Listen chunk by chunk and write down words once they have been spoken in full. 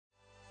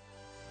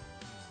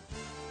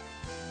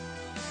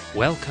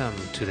Welcome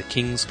to the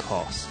King's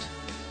Cast,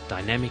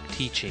 dynamic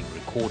teaching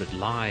recorded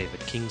live at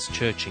King's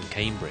Church in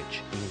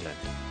Cambridge, England.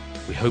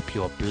 We hope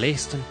you are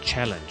blessed and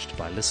challenged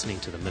by listening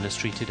to the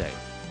ministry today.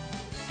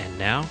 And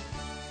now,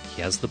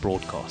 here's the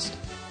broadcast.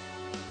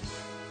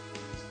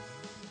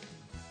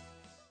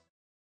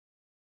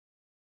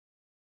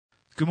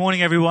 Good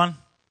morning, everyone.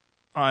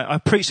 I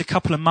preached a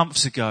couple of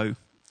months ago,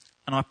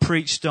 and I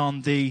preached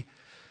on the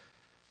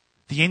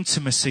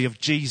intimacy of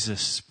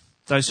Jesus.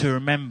 Those who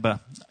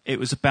remember, it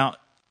was about,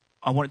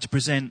 I wanted to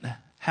present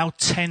how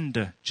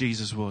tender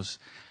Jesus was,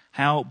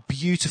 how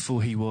beautiful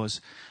he was,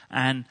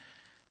 and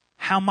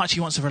how much he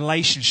wants a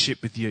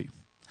relationship with you.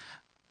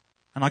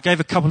 And I gave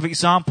a couple of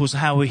examples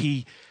of how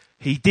he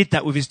did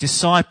that with his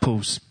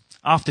disciples.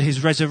 After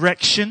his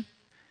resurrection,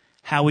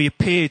 how he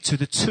appeared to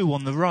the two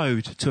on the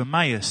road to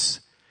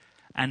Emmaus.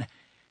 And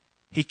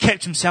he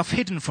kept himself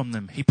hidden from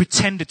them. He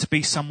pretended to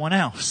be someone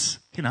else.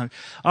 You know,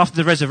 after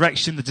the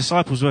resurrection, the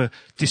disciples were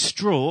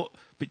distraught,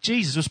 but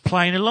Jesus was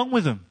playing along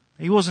with them.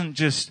 He wasn't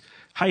just,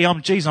 hey,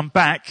 I'm Jesus, I'm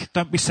back,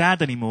 don't be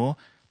sad anymore.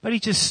 But he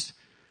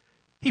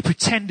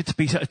pretended to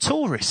be a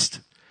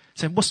tourist.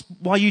 Saying,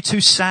 why are you too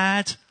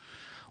sad?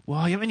 Well,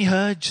 haven't you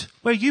heard?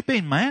 Where have you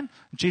been, man?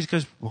 And Jesus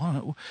goes,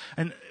 what?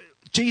 And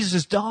Jesus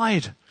has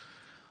died.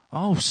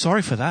 Oh,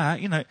 sorry for that.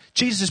 You know,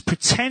 Jesus is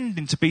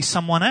pretending to be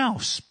someone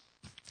else.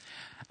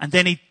 And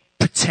then he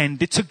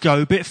pretended to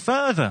go a bit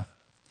further.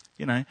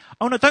 You know,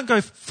 oh no, don't go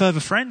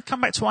further, friend.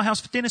 Come back to our house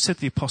for dinner, said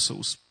the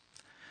apostles.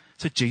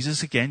 So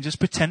Jesus again just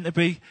pretended to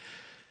be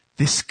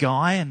this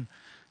guy. And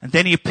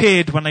then he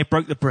appeared when they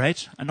broke the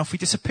bread, and off he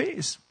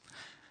disappears.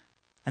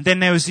 And then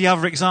there was the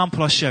other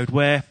example I showed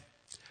where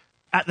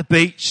at the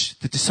beach,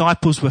 the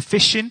disciples were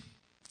fishing.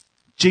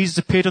 Jesus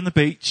appeared on the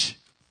beach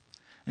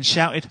and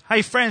shouted,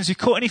 hey friends, you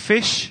caught any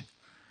fish?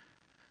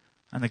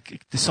 And the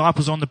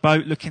disciples on the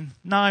boat looking,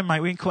 no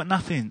mate, we ain't caught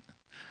nothing.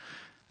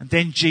 And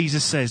then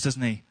Jesus says,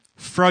 doesn't he,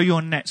 throw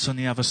your nets on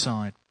the other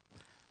side.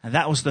 And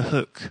that was the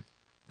hook.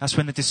 That's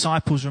when the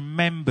disciples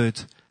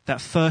remembered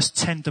that first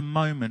tender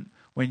moment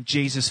when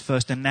Jesus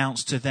first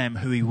announced to them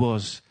who he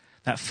was.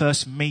 That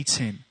first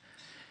meeting.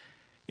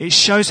 It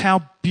shows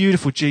how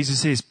beautiful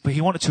Jesus is, but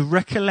he wanted to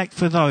recollect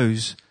for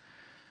those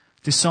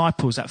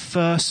disciples that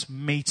first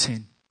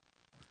meeting.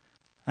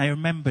 They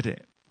remembered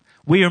it.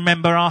 We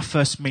remember our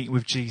first meeting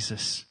with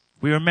Jesus.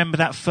 We remember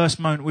that first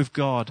moment with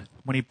God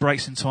when he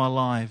breaks into our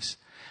lives.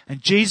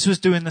 And Jesus was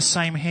doing the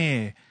same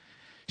here,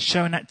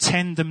 showing that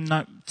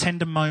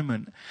tender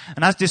moment.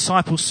 And as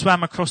disciples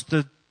swam across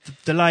the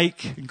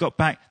lake and got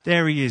back,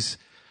 there he is,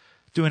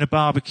 doing a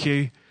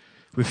barbecue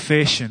with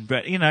fish and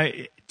bread. You know,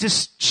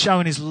 just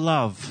showing his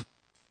love.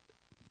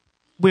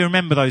 We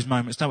remember those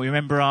moments, don't we?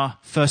 Remember our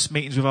first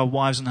meetings with our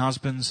wives and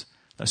husbands,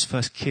 those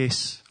first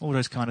kiss, all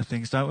those kind of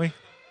things, don't we?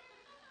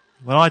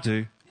 Well, I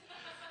do.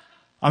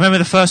 I remember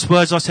the first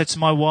words I said to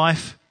my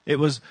wife. It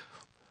was,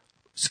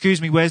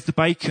 excuse me, where's the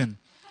bacon?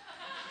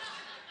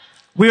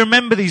 We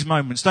remember these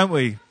moments, don't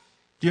we?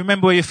 Do you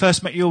remember where you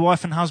first met your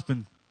wife and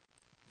husband?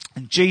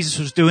 And Jesus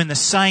was doing the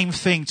same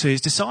thing to his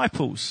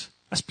disciples.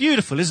 That's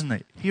beautiful, isn't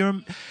it?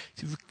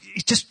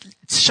 He's just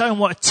showing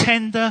what a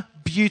tender,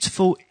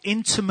 beautiful,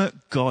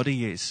 intimate God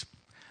he is.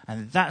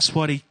 And that's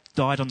what he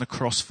died on the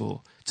cross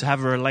for, to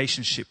have a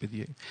relationship with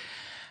you.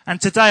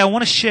 And today I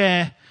want to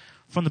share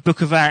from the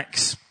book of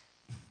Acts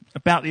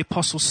about the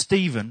apostle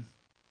Stephen.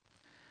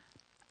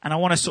 And I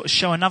want to sort of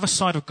show another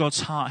side of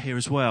God's heart here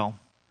as well.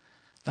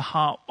 The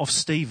heart of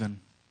Stephen.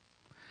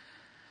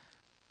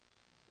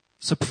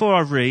 So before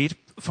I read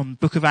from the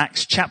book of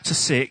Acts chapter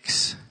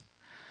 6,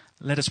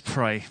 let us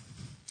pray.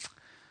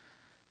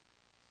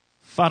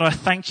 Father, I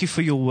thank you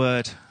for your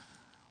word.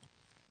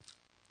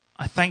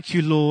 I thank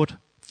you, Lord,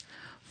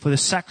 for the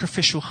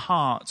sacrificial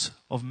heart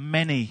of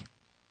many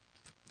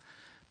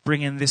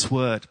bringing this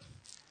word.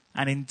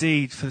 And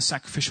indeed for the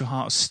sacrificial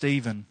heart of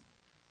Stephen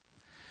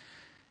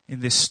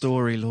in this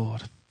story,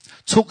 Lord.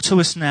 Talk to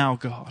us now,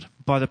 God,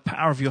 by the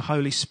power of your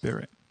Holy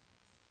Spirit.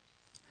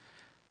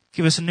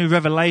 Give us a new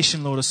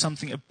revelation, Lord, of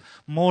something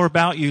more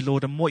about you,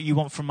 Lord, and what you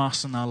want from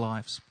us in our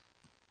lives.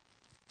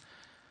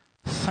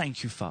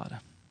 Thank you, Father.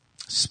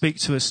 Speak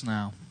to us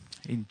now.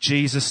 In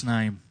Jesus'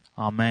 name,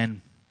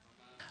 amen.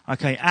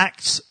 Okay,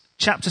 Acts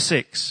chapter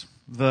 6,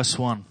 verse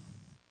 1.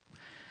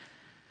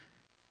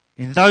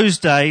 In those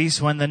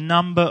days, when the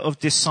number of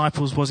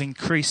disciples was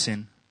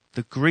increasing,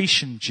 the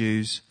Grecian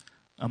Jews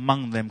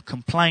among them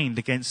complained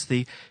against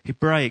the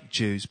Hebraic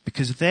Jews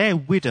because their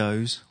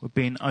widows were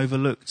being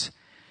overlooked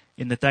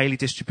in the daily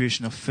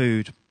distribution of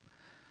food.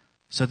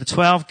 So the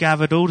 12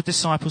 gathered all the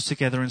disciples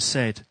together and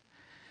said,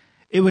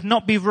 it would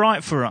not be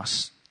right for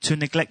us to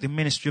neglect the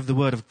ministry of the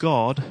word of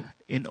God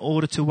in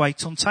order to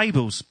wait on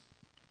tables.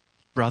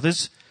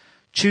 Brothers,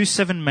 choose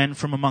 7 men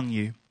from among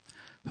you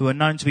who are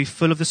known to be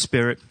full of the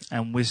Spirit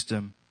and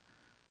wisdom.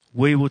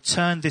 We will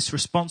turn this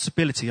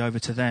responsibility over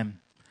to them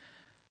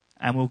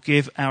and will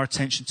give our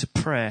attention to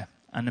prayer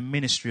and the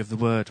ministry of the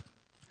word.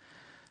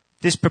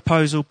 This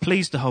proposal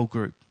pleased the whole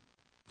group.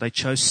 They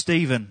chose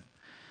Stephen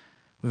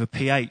with a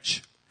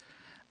PH,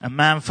 a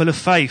man full of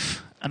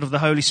faith and of the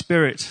Holy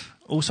Spirit,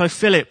 Also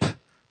Philip,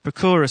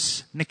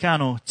 Prochorus,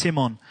 Nicanor,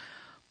 Timon,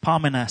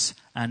 Parmenas,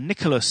 and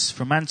Nicholas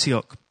from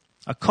Antioch,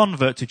 a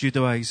convert to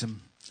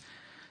Judaism.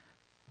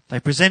 They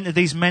presented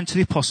these men to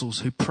the apostles,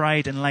 who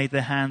prayed and laid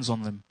their hands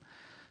on them.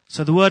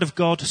 So the word of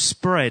God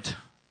spread.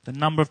 The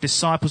number of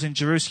disciples in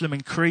Jerusalem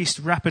increased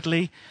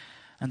rapidly,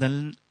 and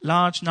a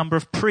large number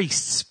of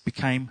priests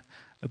became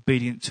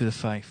obedient to the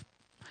faith.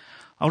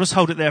 I'll just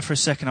hold it there for a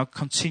second. I'll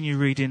continue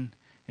reading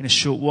in a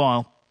short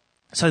while.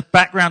 So the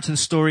background to the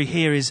story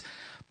here is,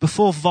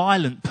 before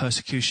violent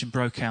persecution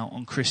broke out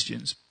on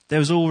Christians, there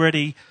was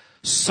already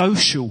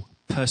social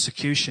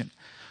persecution.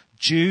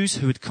 Jews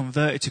who had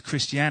converted to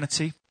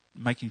Christianity,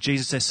 making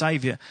Jesus their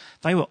saviour,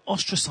 they were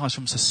ostracised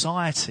from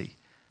society.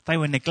 They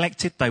were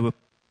neglected. They were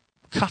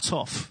cut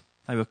off.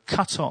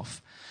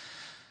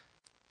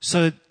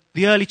 So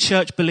the early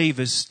church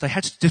believers, they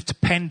had to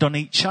depend on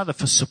each other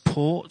for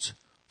support,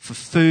 for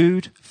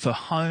food, for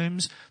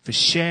homes, for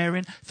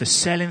sharing, for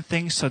selling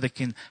things so they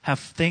can have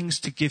things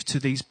to give to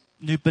these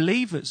new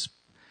believers.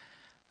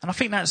 And I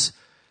think that's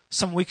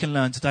something we can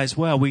learn today as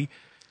well.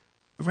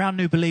 Around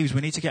new believers,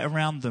 we need to get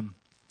around them,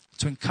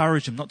 to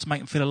encourage them, not to make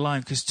them feel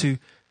alone. Because to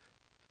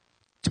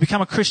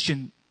become a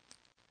Christian,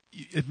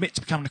 you admit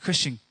to becoming a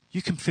Christian,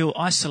 you can feel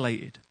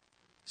isolated.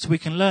 So we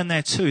can learn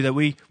there too that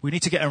we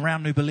need to get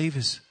around new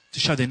believers to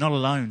show they're not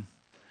alone.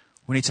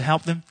 We need to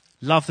help them,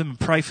 love them and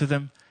pray for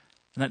them,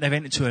 and that they've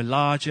entered into a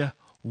larger,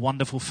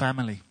 wonderful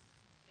family.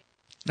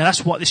 Now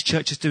that's what this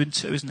church is doing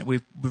too, isn't it?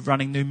 We're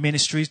running new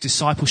ministries,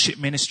 discipleship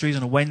ministries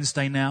on a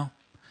Wednesday now.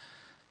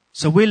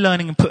 So we're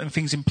learning and putting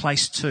things in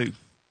place too,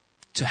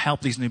 to help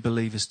these new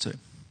believers too.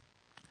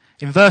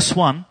 In verse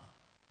 1,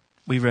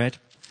 we read,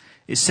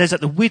 it says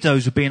that the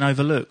widows were being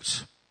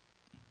overlooked.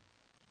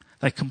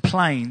 They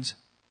complained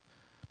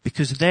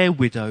because their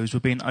widows were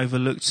being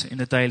overlooked in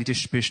the daily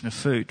distribution of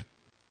food.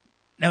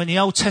 Now in the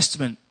Old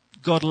Testament,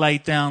 God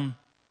laid down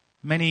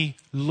many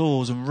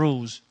laws and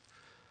rules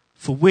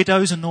for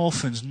widows and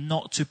orphans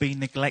not to be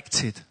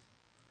neglected.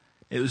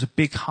 It was a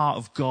big heart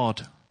of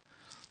God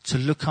to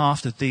look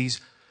after these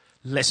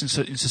lessons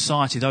in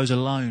society, those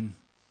alone,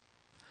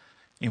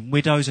 in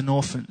widows and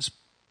orphans.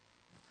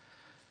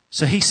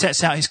 So he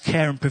sets out his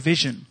care and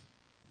provision.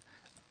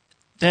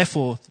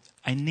 Therefore,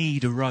 a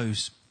need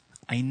arose.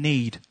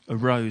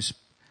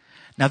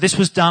 Now this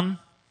was done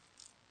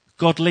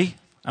godly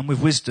and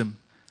with wisdom.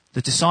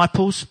 The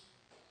disciples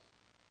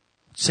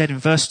said in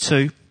verse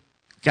 2,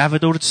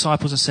 gathered all the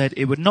disciples and said,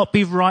 it would not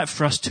be right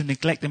for us to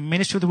neglect the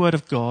ministry of the word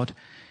of God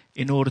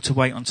in order to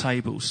wait on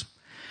tables.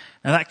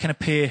 Now that can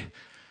appear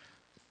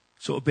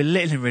sort of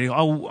belittling really.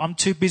 Oh, I'm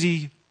too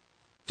busy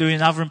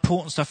doing other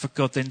important stuff for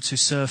God than to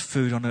serve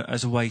food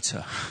as a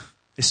waiter.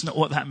 It's not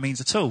what that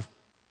means at all.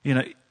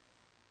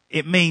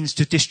 It means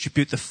to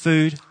distribute the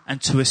food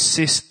and to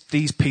assist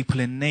these people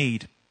in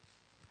need.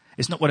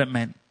 It's not what it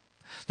meant.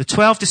 The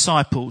 12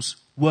 disciples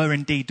were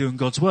indeed doing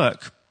God's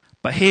work.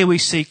 But here we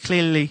see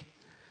clearly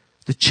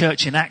the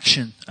church in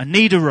action. A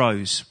need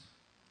arose.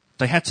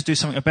 They had to do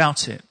something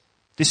about it.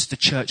 This is the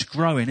church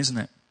growing, isn't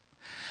it?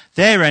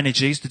 Their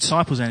energies, the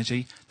disciples'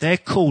 energy, their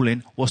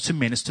calling was to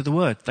minister the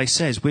word. They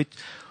says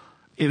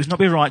it was not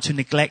be right to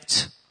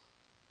neglect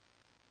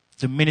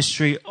the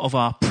ministry of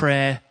our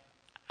prayer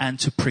and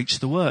to preach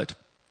the word.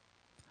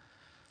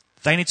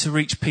 They need to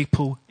reach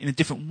people in a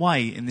different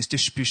way in this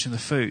distribution of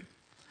the food.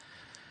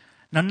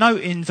 Now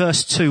note in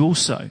verse 2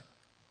 also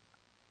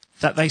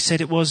that they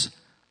said it was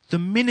the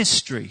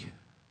ministry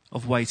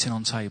of waiting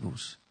on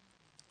tables.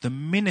 The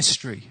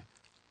ministry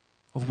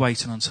of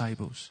waiting on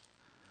tables.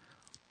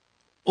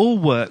 All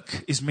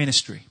work is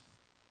ministry.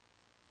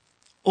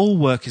 All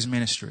work is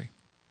ministry.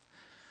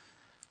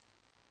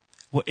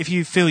 Well, if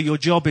you feel your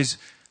job is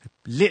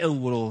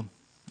little or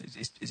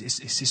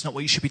it's not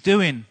what you should be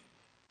doing,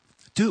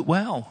 do it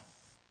well.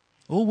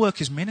 All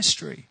work is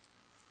ministry.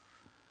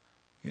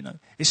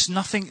 It's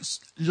nothing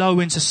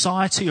low in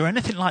society or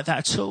anything like that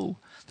at all.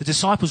 The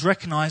disciples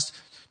recognized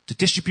to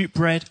distribute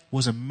bread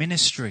was a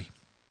ministry.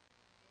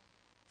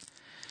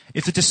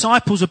 If the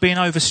disciples were being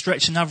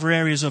overstretched in other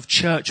areas of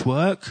church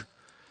work,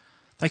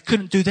 they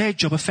couldn't do their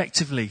job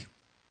effectively.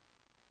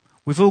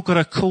 We've all got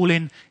a call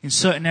in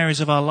certain areas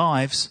of our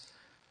lives,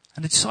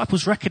 and the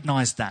disciples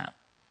recognized that.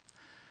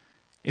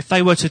 If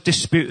they were to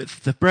distribute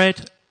the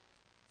bread,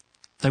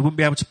 they wouldn't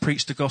be able to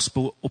preach the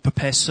gospel or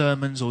prepare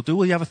sermons or do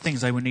all the other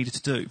things they were needed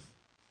to do.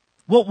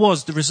 What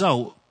was the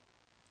result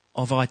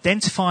of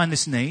identifying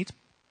this need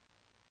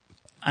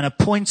and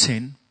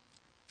appointing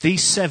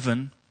these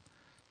 7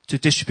 to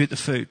distribute the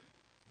food?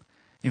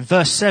 In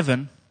verse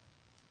 7,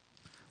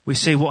 we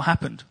see what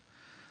happened.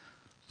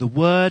 The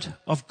word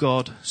of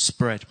God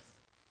spread.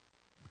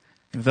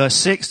 In verse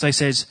 6,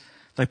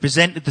 they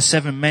presented the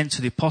 7 men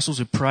to the apostles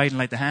who prayed and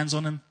laid their hands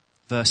on them.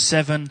 Verse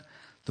 7,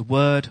 the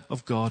word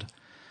of God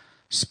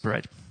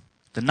spread.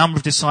 The number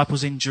of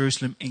disciples in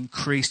Jerusalem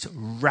increased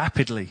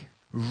rapidly.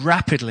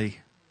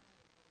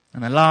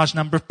 And a large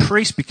number of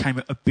priests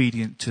became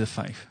obedient to the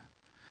faith.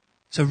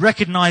 So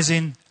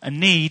recognizing a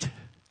need,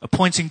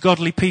 appointing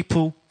godly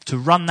people to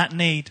run that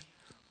need,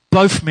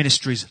 both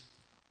ministries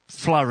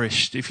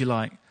flourished, if you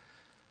like.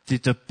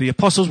 The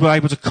apostles were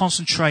able to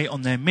concentrate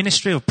on their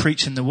ministry of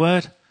preaching the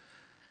word,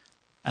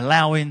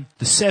 allowing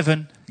the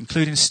 7,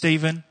 including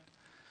Stephen,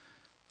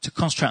 to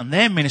concentrate on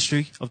their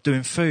ministry of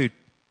doing food.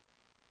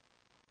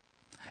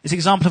 It's an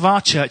example of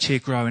our church here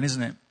growing,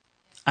 isn't it?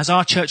 As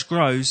our church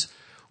grows,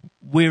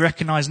 we're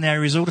recognising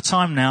areas all the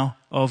time now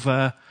of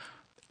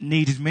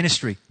needed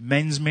ministry.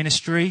 Men's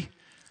ministry,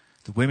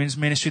 the women's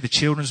ministry, the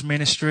children's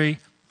ministry,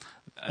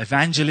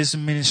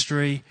 evangelism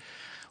ministry.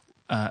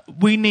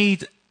 We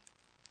need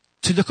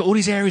to look at all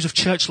these areas of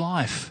church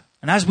life.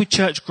 And as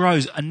church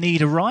grows, a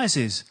need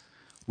arises.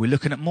 We're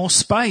looking at more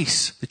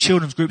space. The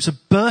children's groups are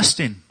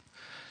bursting.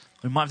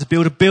 We might have to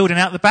build a building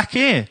out the back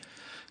here.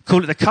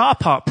 Call it the car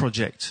park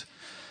project.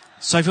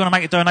 So if you want to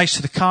make a donation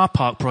to the car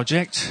park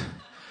project,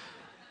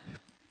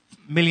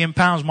 £1 million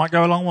might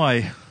go a long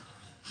way.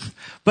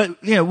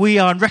 But, we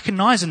are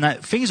recognising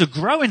that things are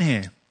growing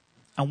here.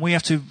 And we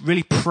have to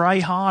really pray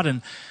hard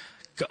and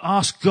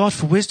ask God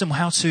for wisdom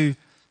how to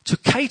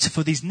cater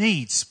for these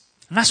needs.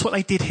 And that's what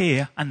they did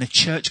here, and the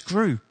church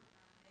grew.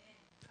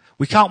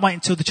 We can't wait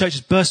until the church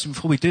is bursting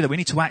before we do that. We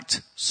need to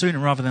act sooner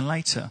rather than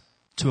later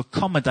to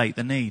accommodate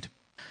the need.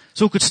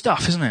 It's all good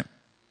stuff, isn't it?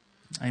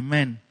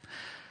 Amen.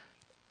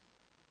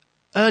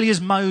 Early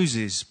as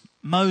Moses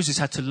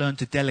had to learn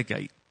to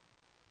delegate.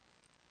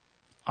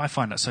 I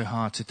find that so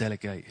hard to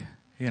delegate,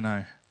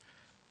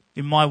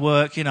 In my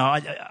work,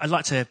 I'd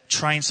like to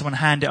train someone,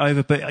 hand it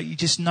over, but you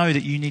just know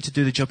that you need to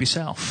do the job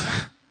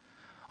yourself.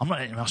 I'm not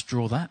letting anyone else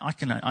draw that.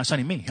 It's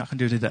only me. I can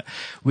do that.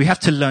 We have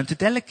to learn to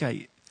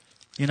delegate.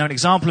 An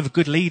example of a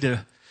good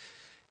leader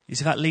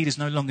is if that leader's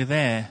no longer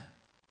there,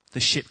 the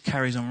ship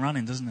carries on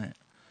running, doesn't it?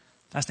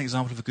 That's an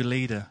example of a good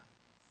leader.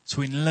 So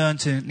we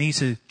need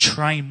to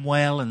train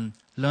well and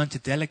learn to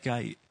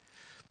delegate.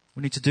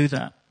 We need to do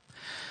that.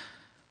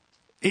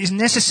 It is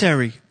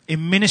necessary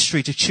in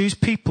ministry to choose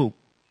people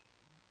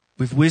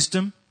with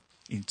wisdom,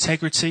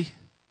 integrity,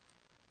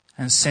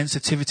 and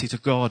sensitivity to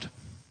God.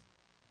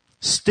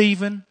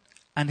 Stephen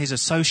and his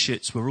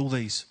associates were all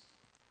these.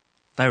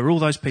 They were all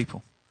those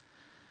people.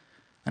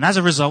 And as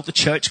a result, the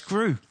church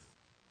grew.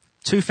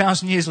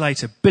 2,000 years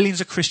later,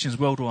 billions of Christians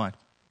worldwide.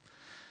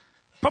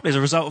 Probably as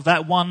a result of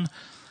that one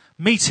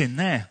meeting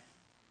there.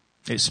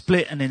 It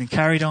split and then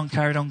carried on,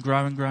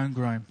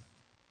 growing.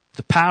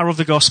 The power of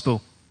the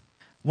gospel.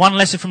 One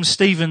lesson from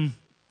Stephen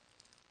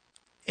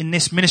in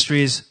this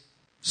ministry is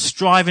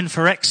striving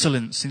for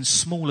excellence in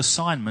small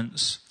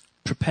assignments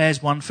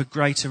prepares one for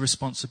greater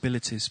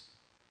responsibilities.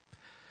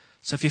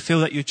 So if you feel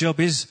that your job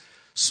is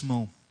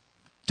small,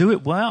 do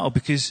it well,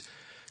 because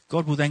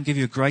God will then give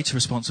you a greater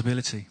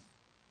responsibility.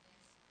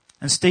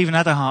 And Stephen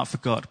had a heart for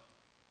God.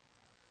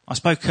 I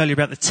spoke earlier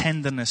about the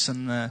tenderness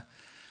and the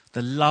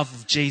love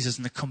of Jesus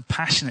and the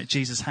compassion that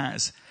Jesus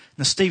has.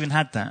 Now Stephen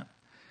had that,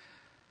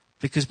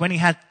 because when he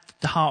had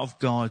the heart of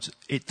God,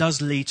 it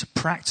does lead to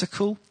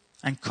practical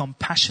and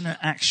compassionate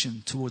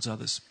action towards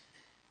others.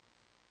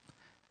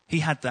 He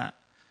had that.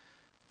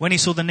 When he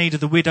saw the need of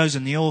the widows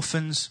and the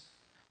orphans,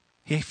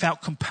 he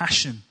felt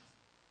compassion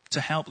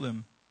to help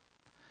them.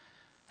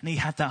 And he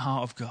had that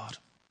heart of God.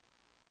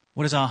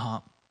 What is our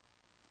heart?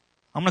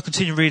 I'm going to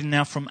continue reading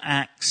now from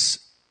Acts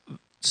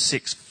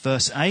 6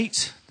 verse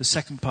 8, the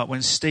second part,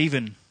 when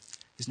Stephen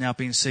is now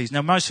being seized.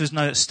 Now most of us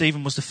know that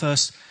Stephen was the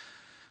first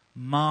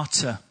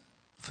martyr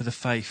for the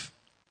faith.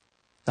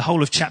 The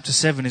whole of chapter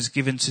 7 is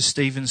given to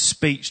Stephen's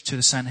speech to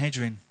the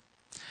Sanhedrin.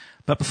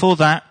 But before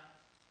that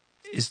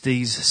is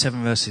these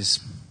 7 verses,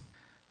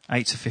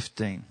 8 to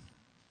 15.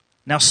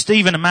 Now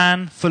Stephen, a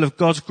man full of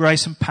God's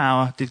grace and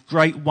power, did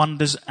great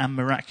wonders and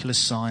miraculous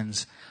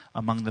signs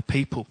among the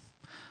people.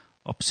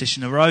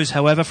 Opposition arose,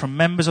 however, from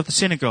members of the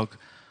synagogue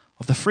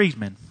of the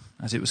freedmen,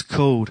 as it was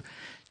called,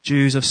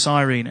 Jews of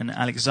Cyrene and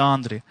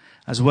Alexandria,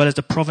 as well as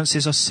the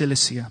provinces of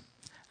Cilicia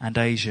and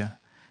Asia.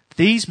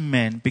 These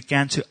men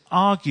began to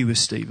argue with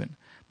Stephen,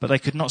 but they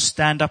could not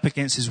stand up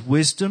against his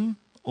wisdom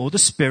or the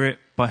Spirit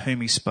by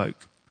whom he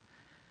spoke.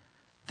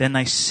 Then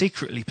they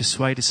secretly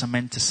persuaded some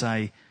men to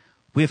say,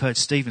 "We have heard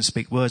Stephen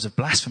speak words of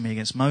blasphemy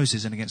against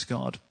Moses and against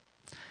God."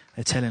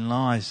 They're telling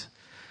lies.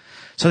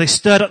 So they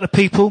stirred up the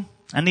people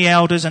and the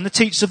elders and the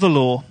teachers of the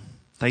law.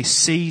 They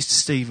seized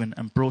Stephen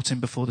and brought him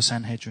before the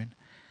Sanhedrin.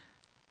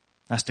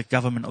 That's the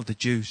government of the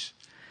Jews.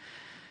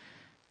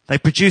 They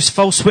produced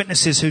false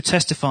witnesses who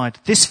testified,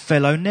 "This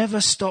fellow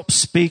never stops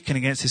speaking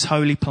against his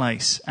holy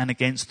place and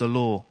against the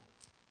law.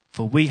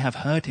 For we have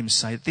heard him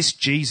say that this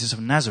Jesus of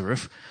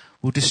Nazareth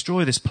will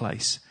destroy this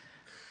place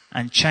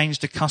and change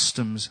the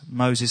customs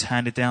Moses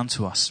handed down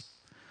to us."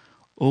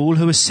 All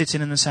who were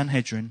sitting in the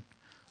Sanhedrin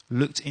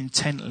looked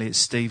intently at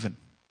Stephen,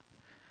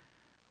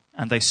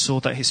 and they saw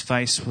that his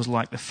face was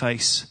like the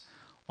face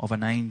of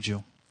an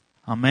angel.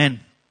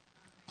 Amen.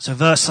 So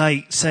verse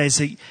 8 says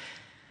that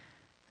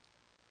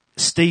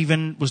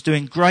Stephen was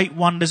doing great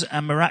wonders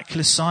and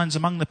miraculous signs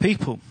among the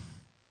people.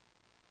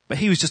 But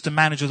he was just a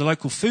manager of the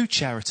local food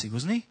charity,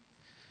 wasn't he?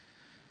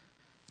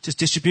 Just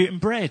distributing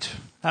bread.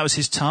 That was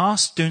his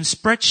task. Doing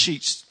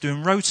spreadsheets,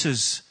 doing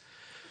rotas,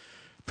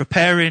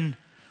 preparing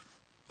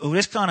all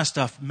this kind of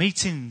stuff.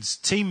 Meetings,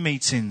 team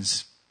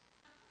meetings.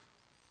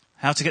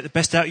 How to get the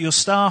best out of your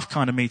staff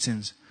kind of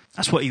meetings.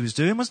 That's what he was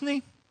doing, wasn't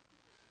he?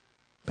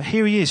 But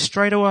here he is,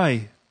 straight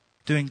away,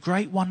 doing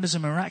great wonders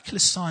and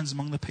miraculous signs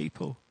among the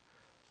people.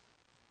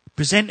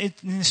 Presented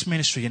in this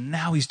ministry, and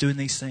now he's doing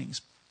these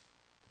things.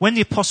 When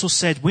the apostles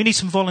said, we need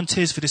some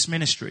volunteers for this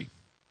ministry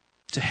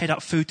to head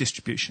up food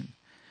distribution.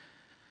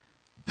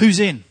 Who's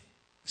in?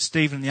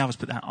 Stephen and the others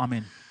put that, I'm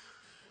in.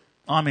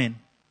 I'm in.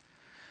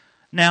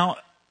 Now,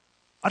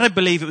 I don't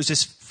believe it was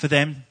just for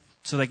them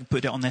so they can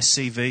put it on their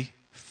CV.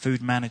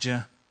 Food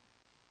manager,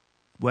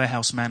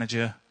 warehouse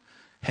manager,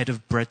 head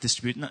of bread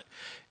distribution. No,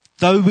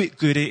 though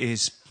good it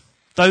is,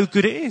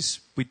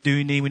 we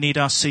need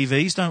our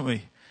CVs, don't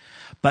we?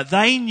 But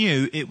they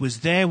knew it was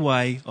their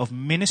way of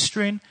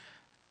ministering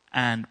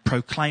and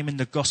proclaiming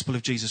the gospel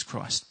of Jesus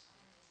Christ.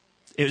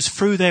 It was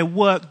through their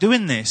work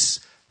doing this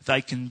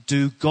they can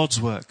do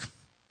God's work,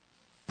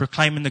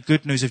 proclaiming the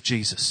good news of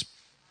Jesus.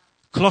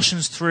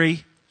 Colossians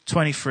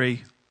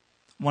 3:23,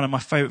 one of my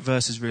favourite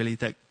verses really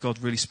that God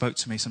really spoke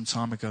to me some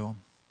time ago on.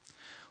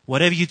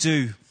 Whatever you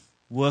do,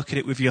 work at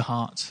it with your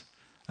heart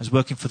as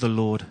working for the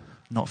Lord,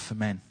 not for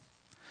men.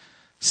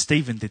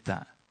 Stephen did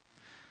that.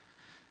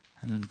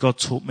 And God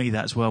taught me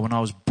that as well when I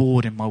was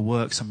bored in my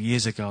work some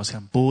years ago. I was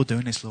saying, I'm bored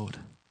doing this, Lord.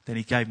 Then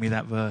he gave me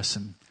that verse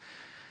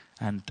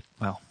and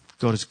well,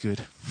 God is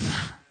good.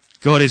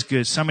 God is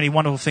good. So many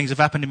wonderful things have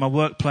happened in my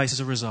workplace as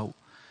a result.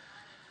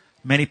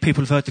 Many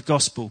people have heard the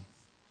gospel,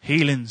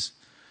 healings,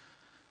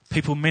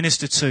 people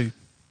ministered to,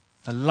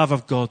 the love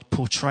of God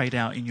portrayed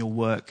out in your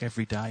work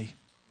every day.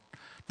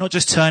 Not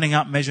just turning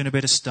up, measuring a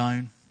bit of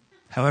stone,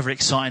 however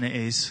exciting it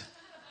is,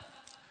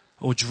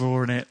 or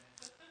drawing it.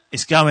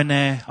 It's going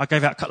there. I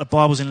gave out a couple of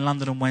Bibles in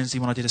London on Wednesday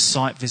when I did a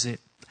site visit.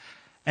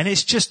 And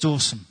it's just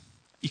awesome.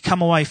 You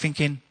come away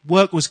thinking,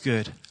 work was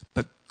good,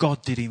 but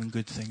God did even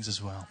good things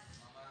as well.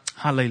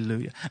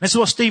 Hallelujah. And this is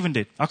what Stephen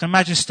did. I can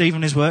imagine Stephen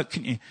in his work,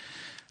 couldn't you?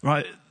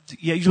 Right?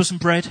 Yeah, you want some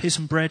bread? Here's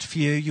some bread for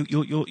you.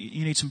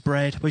 You need some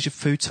bread. Where's your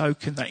food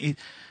token?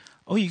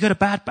 You got a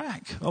bad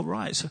back. All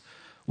right. So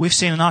we've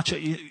seen an archer.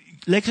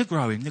 Legs are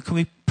growing. Can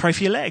we pray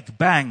for your leg?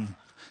 Bang.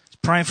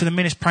 Praying for the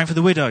minister, praying for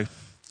the widow.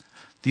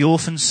 The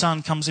orphan's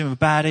son comes in with a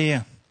bad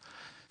ear.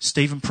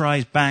 Stephen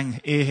prays.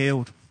 Bang. Ear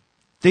healed.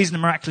 These are the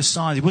miraculous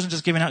signs. He wasn't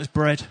just giving out his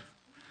bread.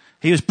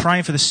 He was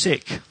praying for the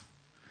sick.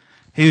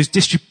 He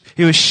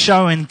was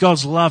showing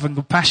God's love and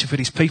compassion for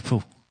these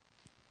people.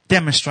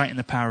 Demonstrating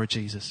the power of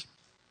Jesus.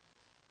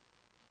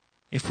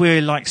 If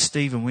we're like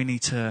Stephen, we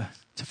need to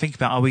think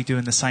about, are we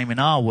doing the same in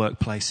our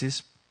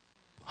workplaces,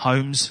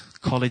 homes,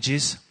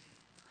 colleges?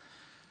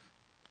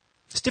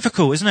 It's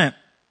difficult, isn't it?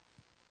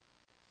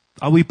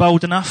 Are we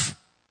bold enough?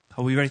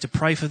 Are we ready to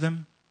pray for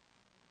them?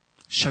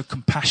 Show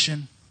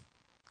compassion.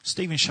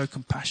 Stephen showed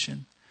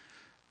compassion.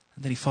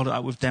 And then he followed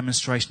up with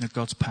demonstration of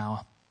God's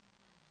power.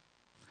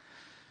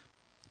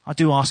 I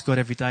do ask God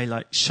every day,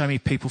 show me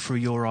people through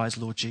your eyes,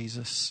 Lord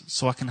Jesus,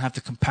 so I can have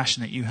the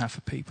compassion that you have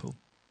for people.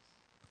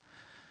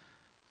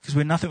 Because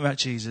we're nothing without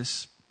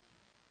Jesus.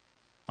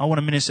 I want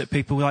to minister to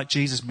people like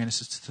Jesus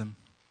ministers to them.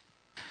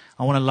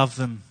 I want to love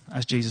them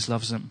as Jesus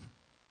loves them.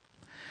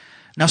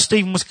 Now,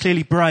 Stephen was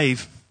clearly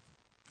brave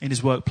in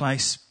his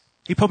workplace.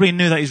 He probably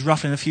knew that he was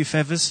ruffling a few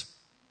feathers.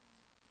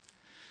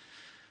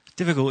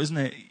 Difficult, isn't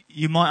it?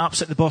 You might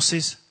upset the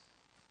bosses.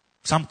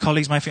 Some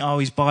colleagues may think,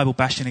 he's Bible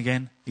bashing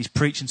again. He's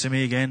preaching to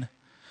me again.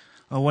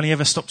 Oh, won't he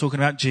ever stop talking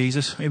about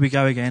Jesus? Here we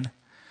go again.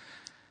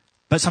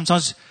 But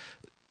sometimes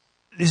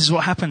this is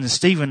what happens.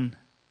 Stephen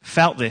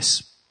felt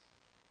this.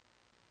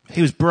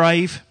 He was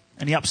brave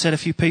and he upset a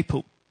few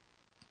people.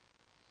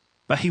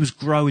 But he was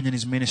growing in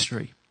his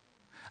ministry.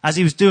 As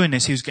he was doing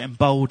this, he was getting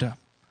bolder.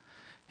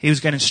 He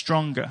was getting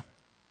stronger.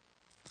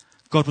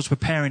 God was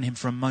preparing him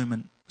for a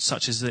moment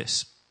such as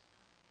this.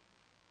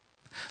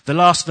 The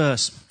last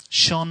verse,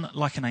 shone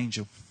like an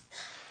angel.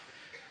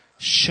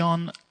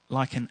 Shone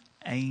like an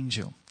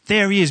angel.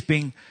 There he is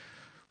being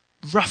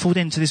ruffled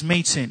into this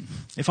meeting.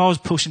 If I was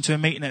pushed into a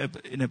meeting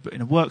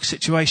in a work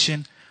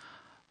situation,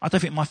 I don't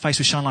think my face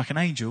would shine like an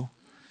angel.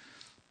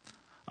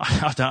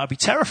 I'd be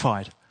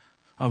terrified.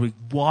 I'd be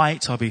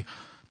white. I'd be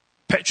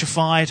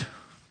petrified,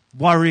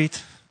 worried.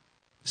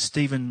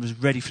 Stephen was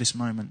ready for this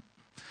moment.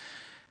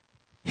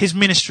 His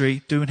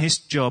ministry, doing his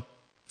job,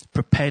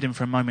 prepared him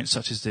for a moment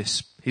such as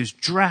this. He was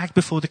dragged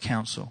before the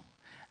council,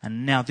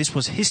 and now this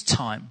was his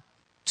time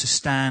to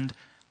stand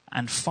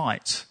and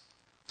fight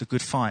the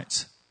good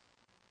fight.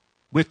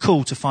 We're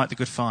called to fight the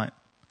good fight.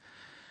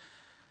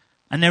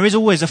 And there is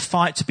always a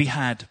fight to be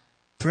had.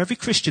 For every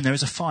Christian, there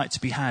is a fight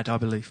to be had, I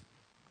believe.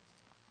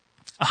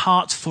 A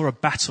heart for a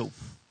battle.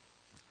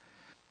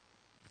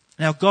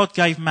 Now, God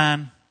gave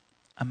man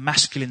a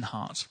masculine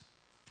heart,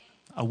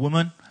 a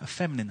woman a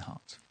feminine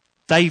heart.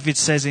 David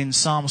says in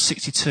Psalm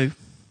 62,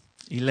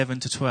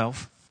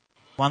 11-12,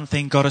 one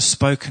thing God has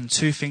spoken,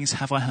 two things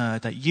have I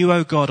heard, that you,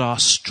 O God, are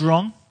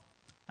strong,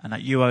 and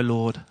that you, O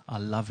Lord, are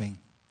loving.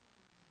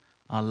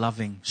 Are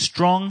loving.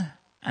 Strong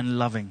and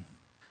loving.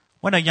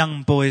 When a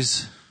young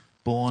boy's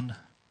born,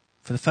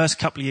 for the first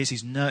couple of years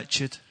he's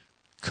nurtured,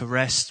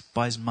 caressed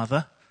by his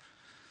mother.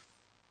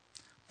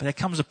 But there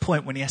comes a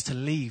point when he has to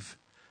leave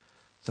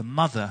the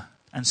mother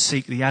and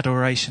seek the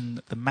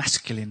adoration, the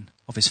masculine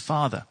of his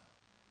father.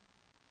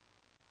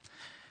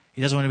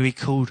 He doesn't want to be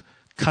called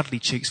cuddly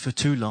cheeks for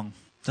too long,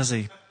 does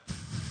he?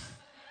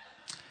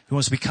 He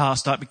wants to be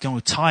cast up, become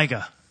a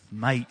tiger,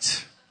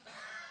 mate.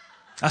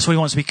 That's what he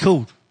wants to be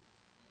called.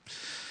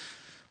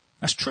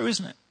 That's true,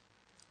 isn't it?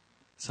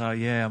 So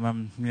yeah.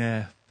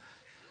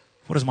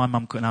 What does my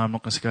mum call? No, I'm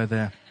not going to go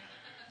there.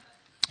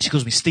 She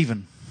calls me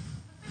Stephen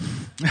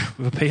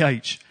with a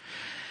PH.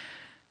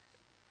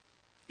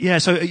 Yeah,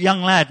 so a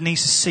young lad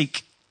needs to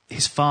seek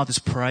his father's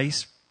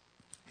praise,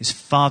 his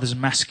father's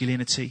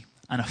masculinity,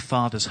 and a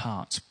father's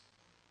heart.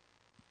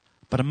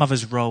 But a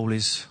mother's role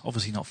is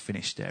obviously not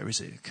finished there,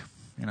 is it?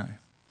 You know,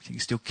 you can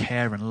still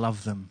care and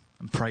love them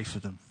and pray for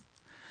them.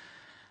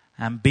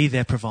 And be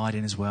there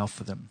providing as well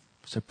for them.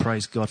 So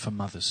praise God for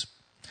mothers.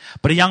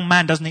 But a young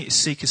man doesn't need to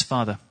seek his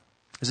father.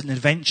 There's an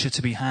adventure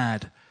to be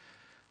had.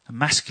 A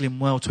masculine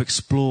world to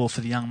explore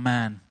for the young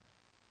man.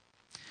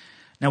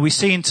 Now we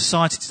see in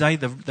society today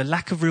the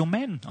lack of real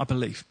men, I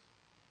believe.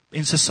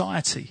 In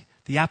society,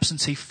 the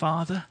absentee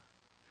father.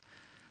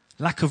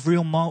 Lack of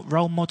real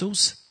role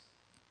models.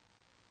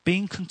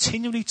 Being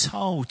continually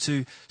told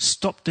to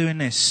stop doing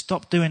this,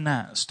 stop doing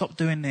that, stop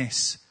doing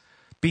this.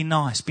 Be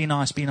nice, be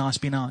nice, be nice,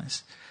 be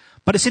nice.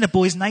 But it's in a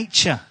boy's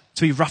nature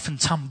to be rough and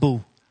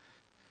tumble,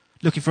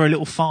 looking for a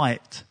little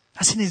fight.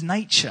 That's in his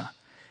nature.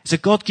 It's a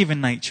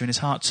God-given nature in his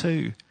heart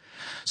too.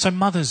 So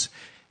mothers,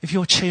 if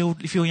your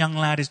young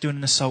lad is doing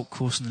an assault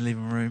course in the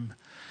living room,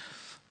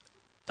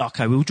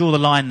 okay, we'll draw the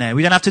line there.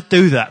 We don't have to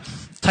do that.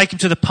 Take him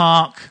to the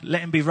park, let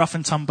him be rough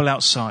and tumble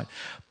outside.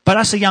 But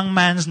that's a young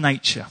man's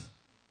nature.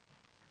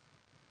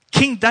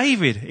 King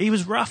David, he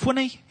was rough,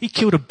 wasn't he? He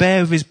killed a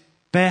bear with his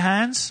bare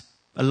hands,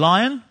 a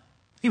lion.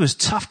 He was a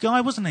tough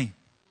guy, wasn't he?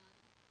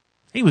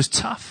 He was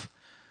tough.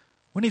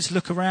 We need to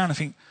look around and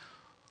think,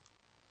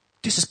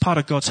 this is part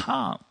of God's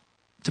heart,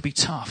 to be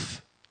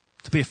tough,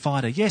 to be a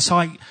fighter. Yes,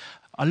 I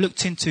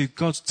looked into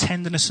God's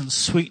tenderness and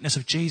sweetness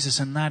of Jesus,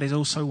 and that is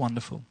also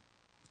wonderful.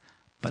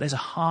 But there's a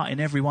heart in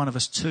every one of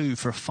us too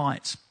for a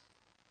fight.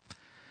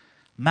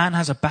 Man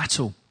has a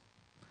battle.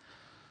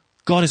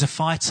 God is a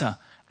fighter.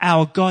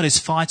 Our God is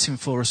fighting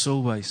for us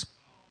always.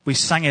 We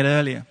sang it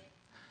earlier.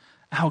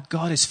 Our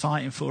God is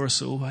fighting for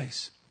us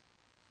always.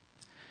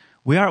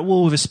 We are at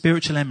war with a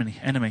spiritual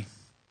enemy.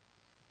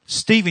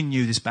 Stephen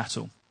knew this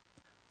battle.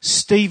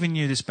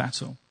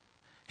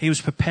 He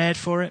was prepared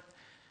for it.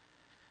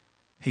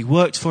 He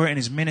worked for it in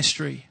his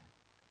ministry.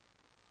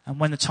 And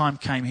when the time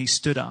came, he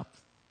stood up.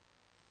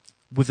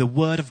 With the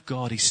word of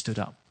God, he stood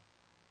up.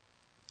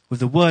 With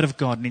the word of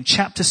God. And in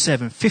chapter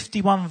 7,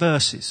 51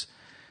 verses,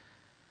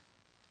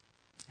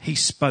 he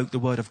spoke the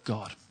word of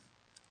God,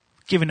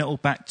 giving it all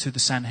back to the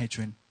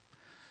Sanhedrin.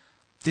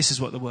 This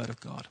is what the word of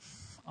God.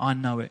 I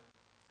know it.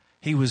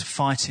 He was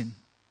fighting.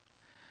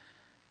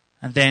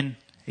 And then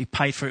he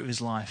paid for it with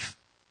his life.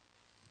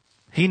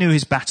 He knew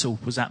his battle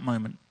was that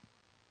moment.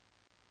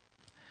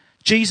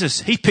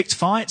 Jesus, he picked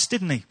fights,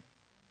 didn't he?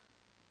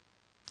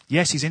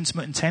 Yes, he's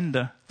intimate and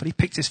tender, but he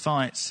picked his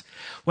fights.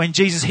 When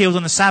Jesus healed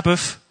on the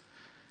Sabbath,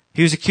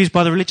 he was accused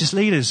by the religious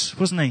leaders,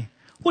 wasn't he?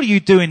 What are you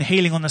doing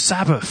healing on the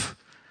Sabbath?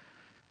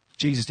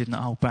 Jesus did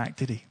not hold back,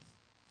 did he?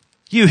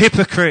 You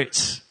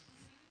hypocrites.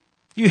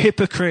 You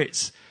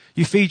hypocrites.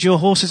 You feed your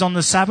horses on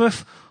the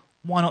Sabbath.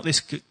 Why not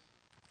this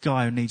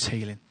guy who needs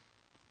healing?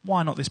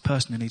 Why not this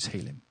person who needs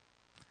healing?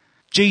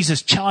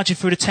 Jesus charging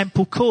through the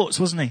temple courts,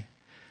 wasn't he?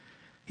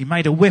 He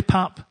made a whip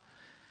up.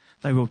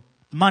 They were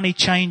money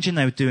changing.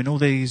 They were doing all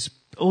these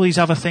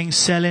other things,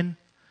 selling.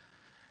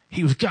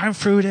 He was going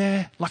through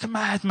there like a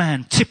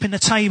madman, tipping the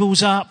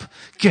tables up.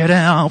 Get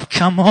out,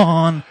 come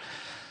on.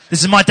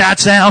 This is my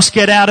dad's house,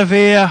 get out of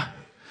here.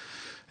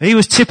 He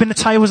was tipping the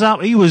tables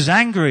up. He was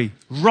angry,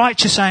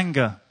 righteous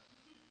anger.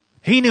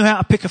 He knew how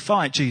to pick a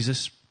fight,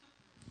 Jesus.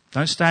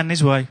 Don't stand in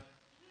his way.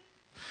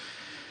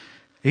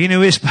 He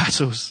knew his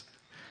battles.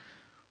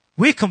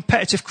 We're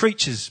competitive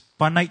creatures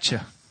by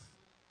nature.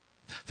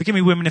 Forgive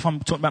me, women, if I'm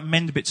talking about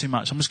men a bit too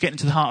much. I'm just getting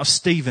to the heart of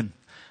Stephen,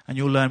 and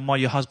you'll learn why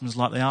your husbands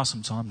like they are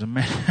sometimes, and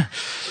men.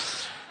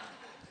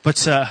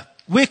 But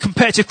we're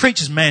competitive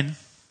creatures, men.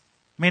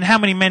 I mean, how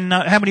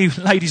many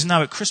ladies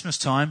know at Christmas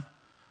time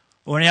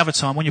or any other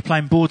time when you're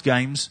playing board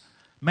games,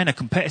 men are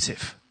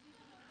competitive.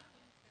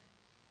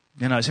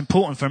 You know, it's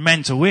important for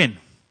men to win.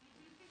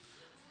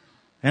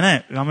 Isn't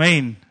it? I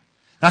mean,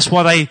 that's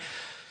why they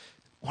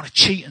want to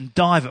cheat and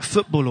dive at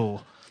football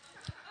or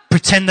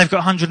pretend they've got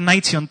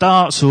 180 on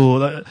darts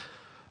or...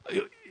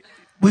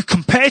 We're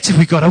competitive,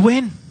 we've got to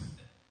win.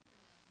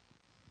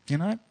 You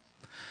know?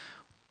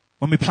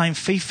 When we're playing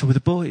FIFA with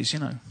the boys, you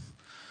know.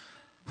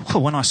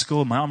 Well, when I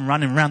score, mate, I'm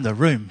running around the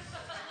room.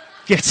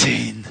 Get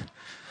in.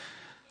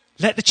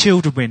 Let the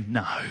children win.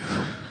 No.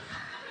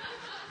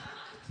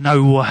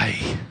 No way.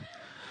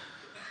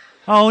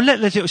 Oh,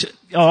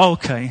 oh,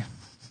 okay.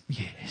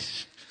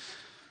 Yes.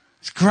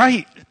 It's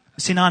great.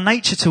 It's in our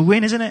nature to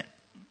win, isn't it?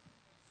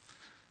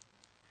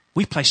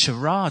 We play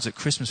charades at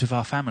Christmas with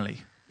our family.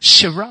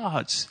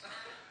 Charades.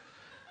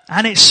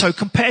 And it's so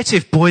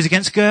competitive, boys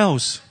against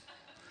girls.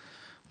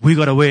 We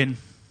got to win.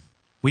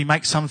 We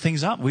make some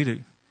things up, we do.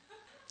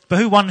 But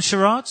who won the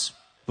charades?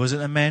 Was it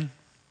the men?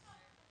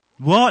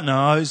 What?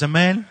 No, it was the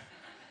men.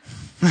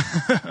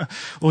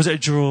 Or was it a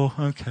draw?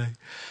 Okay.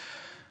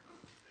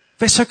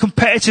 But it's so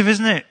competitive,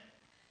 isn't it?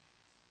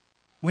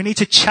 We need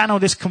to channel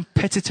this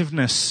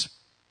competitiveness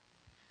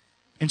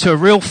into a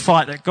real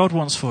fight that God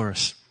wants for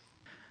us.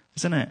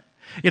 Isn't it?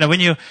 You know, when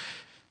you're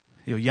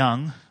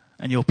young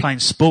and you're playing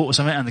sport or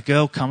something and the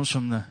girl comes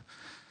from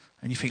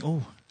and you think,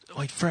 oh,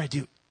 wait,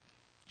 Fred,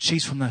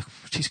 she's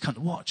come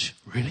to watch.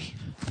 Really?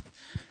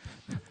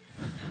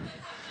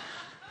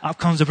 Up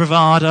comes the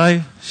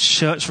bravado,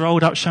 shirts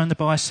rolled up showing the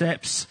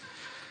biceps.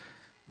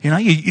 You know,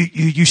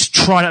 you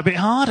try that a bit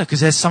harder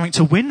because there's something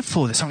to win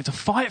for, there's something to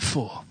fight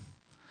for.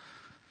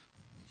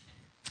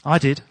 I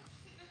did.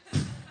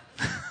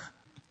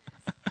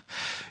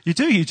 You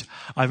do.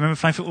 I remember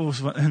playing football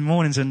in the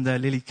mornings and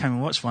Lily came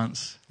and watched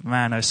once.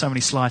 Man, there were so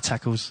many sly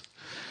tackles.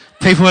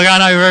 People were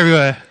going over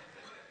everywhere.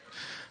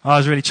 I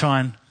was really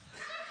trying.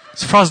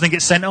 Surprised I didn't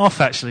get sent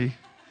off, actually.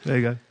 There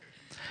you go.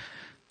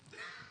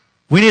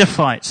 We need a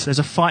fight. There's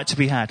a fight to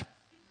be had.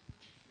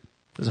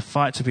 There's a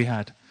fight to be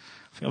had. I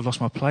think I've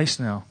lost my place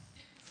now.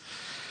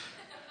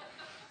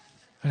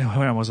 Anyway,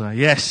 where was I?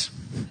 Yes.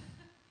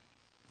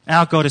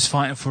 Our God is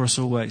fighting for us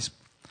always.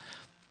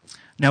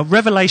 Now,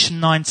 Revelation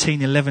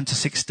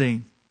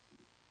 19:11-16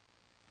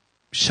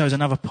 shows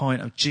another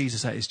point of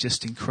Jesus that is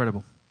just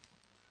incredible.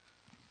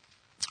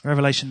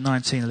 Revelation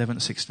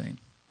 19:11-16.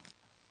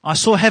 I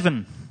saw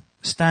heaven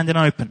standing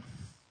open,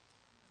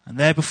 and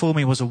there before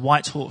me was a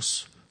white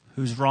horse,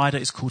 whose rider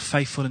is called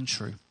Faithful and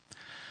True.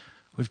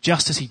 With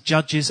justice he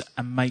judges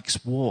and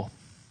makes war.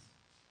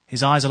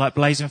 His eyes are like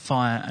blazing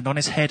fire, and on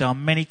his head are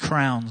many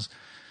crowns.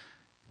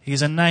 He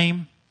has a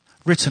name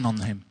written on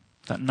him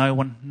that no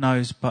one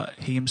knows but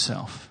he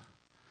himself.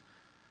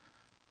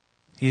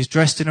 He is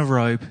dressed in a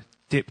robe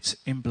dipped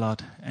in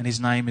blood, and his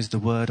name is the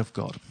Word of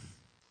God.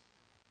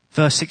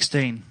 Verse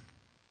 16.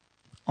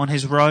 On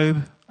his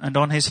robe and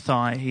on his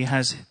thigh he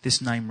has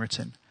this name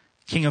written: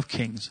 King of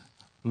Kings,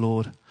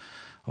 Lord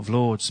of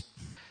Lords.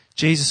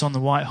 Jesus on the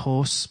white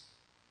horse,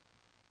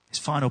 his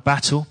final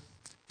battle,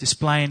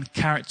 displaying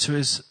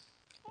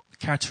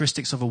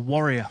characteristics of a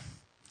warrior,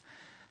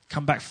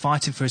 come back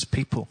fighting for his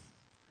people.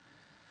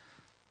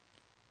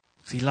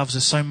 He loves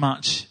us so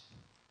much,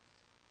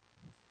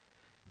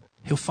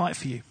 he'll fight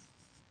for you.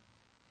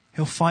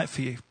 He'll fight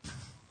for you.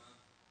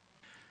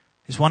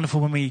 It's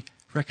wonderful when we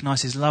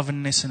recognize his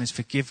lovingness and his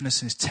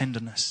forgiveness and his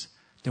tenderness.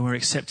 Then we're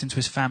accepted into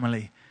his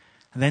family.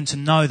 And then to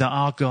know that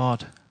our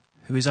God,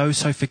 who is oh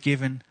so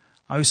forgiving,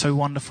 oh so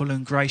wonderful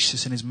and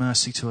gracious in his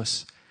mercy to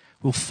us,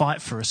 will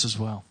fight for us as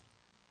well.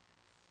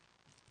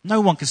 No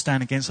one can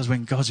stand against us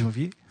when God's with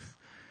you.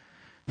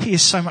 He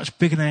is so much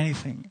bigger than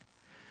anything.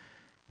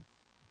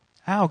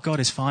 Our God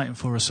is fighting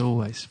for us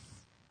always.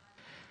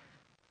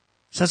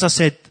 So as I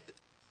said,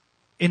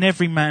 in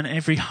every man,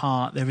 every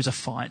heart, there is a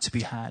fight to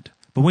be had.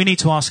 But we need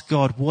to ask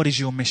God, what is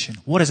your mission?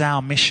 What is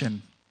our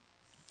mission?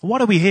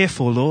 What are we here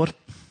for, Lord?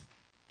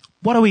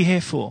 What are we here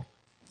for?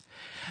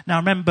 Now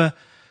remember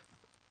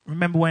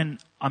when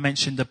I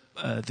mentioned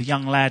the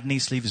young lad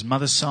needs to leave his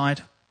mother's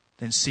side,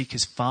 then seek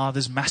his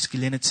father's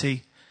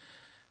masculinity,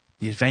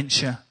 the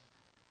adventure.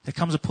 There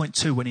comes a point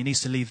too when he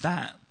needs to leave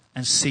that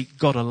and seek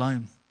God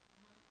alone,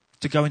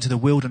 to go into the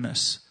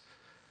wilderness,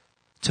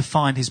 to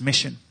find his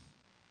mission.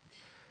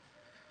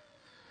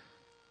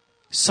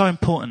 So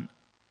important.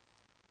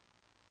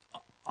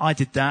 I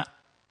did that.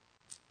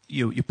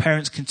 Your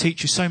parents can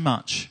teach you so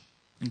much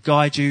and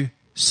guide you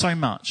so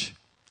much.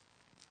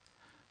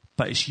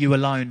 But it's you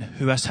alone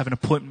who has to have an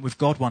appointment with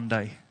God one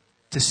day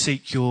to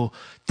seek your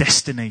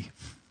destiny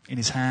in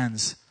his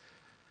hands.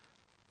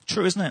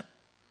 True, isn't it?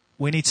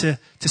 We need to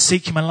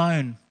seek him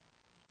alone.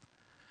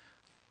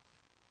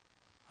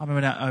 I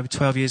remember that over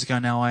 12 years ago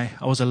now, I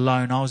was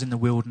alone. I was in the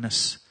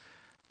wilderness.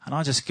 And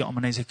I just got on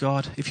my knees and said,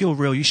 God, if you're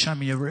real, you show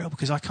me you're real,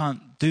 because I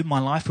can't do my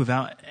life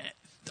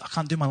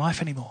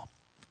anymore.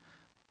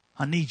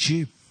 I need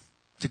you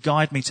to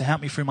guide me, to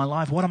help me through my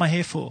life. What am I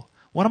here for?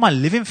 What am I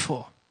living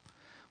for?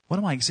 What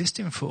am I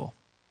existing for?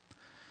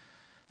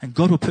 And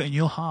God will put in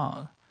your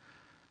heart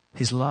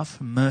his love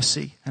and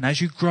mercy. And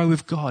as you grow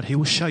with God, he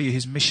will show you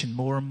his mission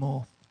more and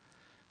more.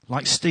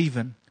 Like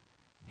Stephen,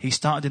 he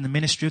started in the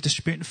ministry of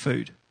distributing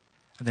food.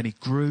 And then he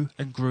grew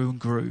and grew and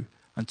grew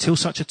until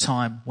such a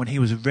time when he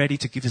was ready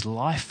to give his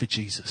life for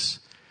Jesus.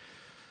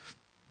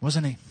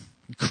 Wasn't he?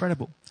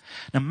 Incredible.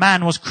 Now,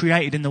 man was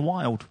created in the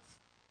wild.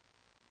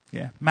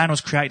 Yeah, man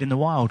was created in the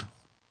wild,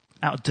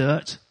 out of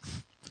dirt,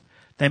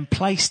 then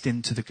placed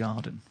into the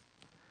garden.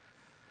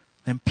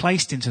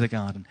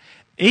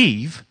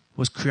 Eve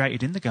was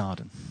created in the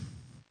garden.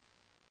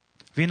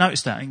 Have you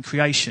noticed that in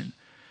creation?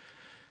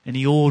 In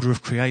the order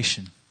of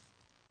creation.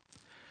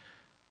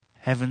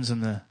 Heavens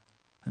and the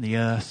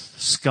earth,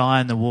 sky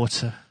and the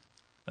water,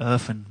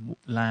 earth and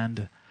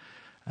land.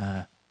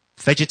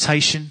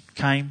 Vegetation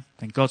came,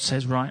 and God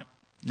says, right,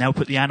 now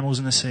put the animals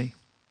in the sea.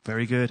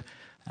 Very good.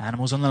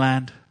 Animals on the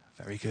land,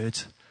 very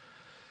good.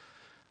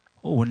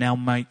 Oh, we'll now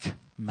make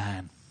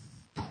man.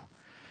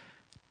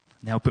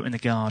 Now put him in the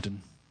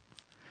garden.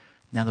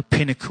 Now the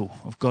pinnacle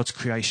of God's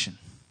creation,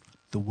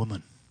 the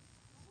woman.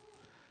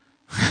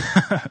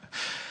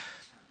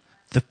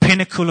 The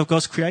pinnacle of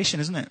God's creation,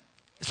 isn't it?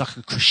 It's like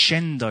a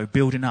crescendo,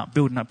 building up,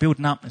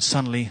 and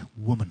suddenly,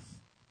 woman.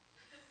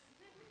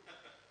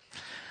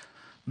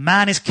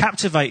 Man is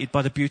captivated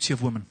by the beauty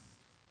of woman.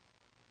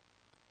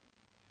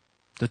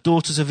 The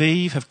daughters of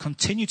Eve have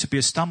continued to be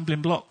a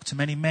stumbling block to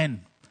many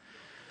men.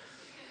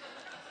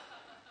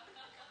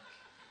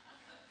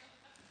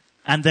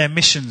 And their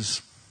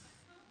missions.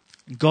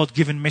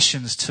 God-given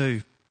missions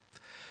too.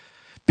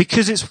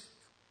 Because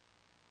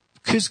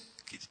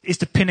it's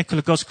the pinnacle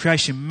of God's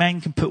creation,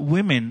 men can put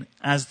women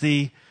as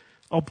the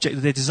object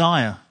of their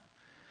desire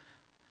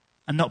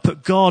and not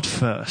put God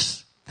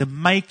first, the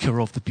maker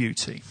of the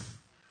beauty.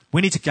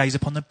 We need to gaze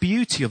upon the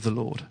beauty of the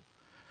Lord,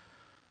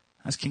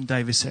 as King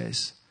David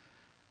says.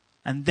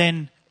 And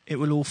then it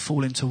will all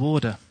fall into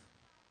order.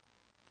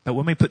 But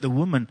when we put the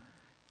woman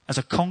as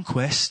a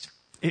conquest,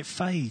 it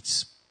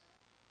fades.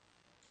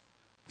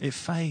 It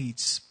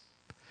fades.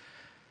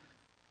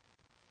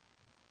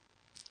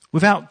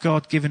 Without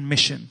God-given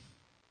mission,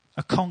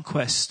 a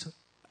conquest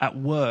at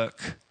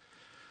work,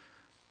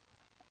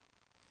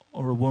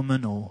 or a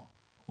woman, or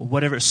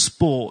whatever, a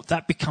sport,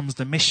 that becomes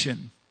the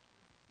mission.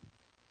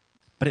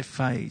 But it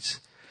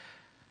fades.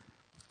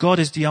 God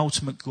is the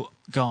ultimate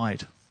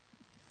guide.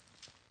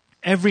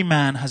 Every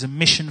man has a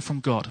mission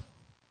from God.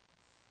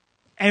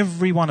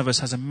 Every one of us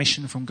has a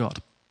mission from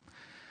God.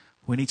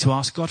 We need to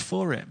ask God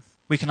for it.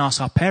 We can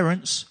ask our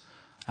parents,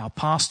 our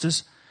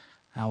pastors,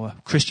 our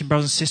Christian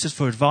brothers and sisters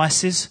for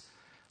advices.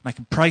 They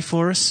can pray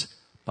for us.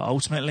 But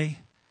ultimately,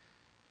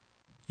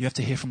 you have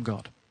to hear from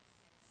God.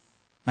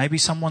 Maybe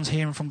someone's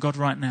hearing from God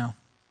right now.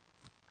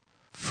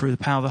 Through the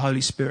power of the Holy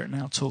Spirit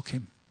now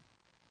talking.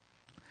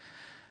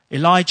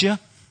 Elijah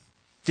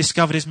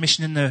discovered his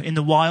mission in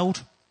the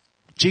wild.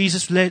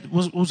 Jesus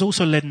was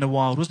also led in the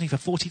wild, wasn't he, for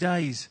 40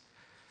 days.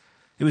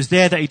 It was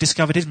there that he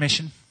discovered his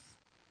mission.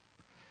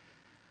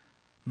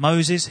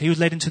 Moses, he was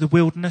led into the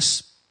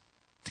wilderness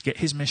to get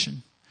his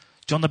mission.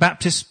 John the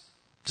Baptist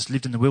just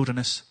lived in the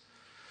wilderness.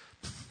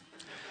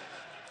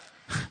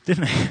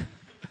 Didn't he?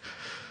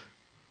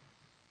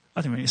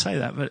 I didn't mean to say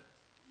that, but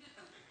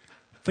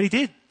he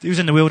did. He was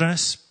in the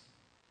wilderness.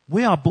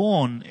 We are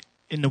born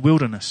in the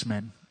wilderness,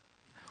 men.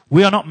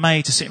 We are not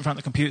made to sit in front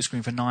of the computer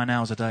screen for 9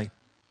 hours a day.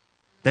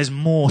 There's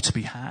more to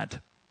be had.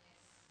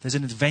 There's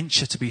an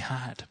adventure to be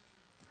had.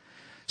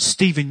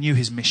 Stephen knew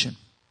his mission.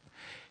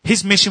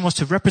 His mission was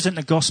to represent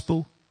the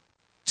gospel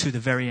to the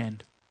very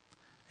end,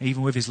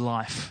 even with his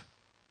life.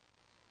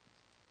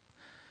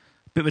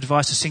 A bit of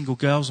advice to single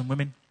girls and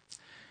women.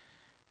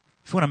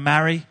 If you want to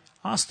marry,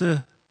 ask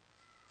the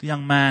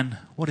young man,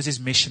 what is his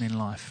mission in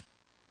life?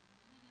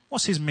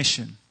 What's his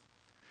mission?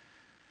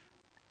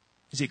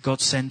 Is it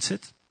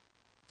God-centered?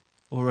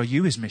 Or are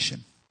you his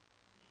mission?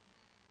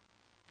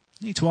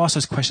 You need to ask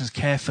those questions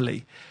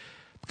carefully.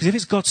 Because if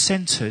it's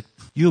God-centered,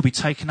 you'll be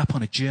taken up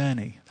on a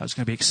journey that's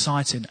going to be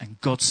exciting and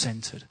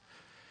God-centered.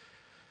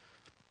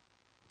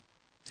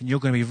 Then you're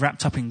going to be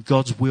wrapped up in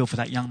God's will for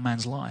that young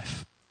man's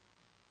life.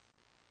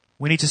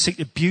 We need to seek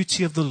the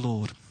beauty of the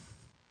Lord.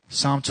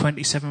 Psalm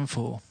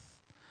 27:4.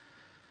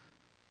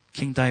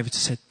 King David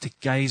said to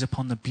gaze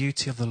upon the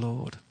beauty of the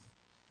Lord.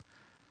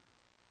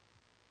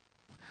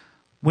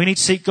 We need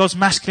to seek God's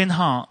masculine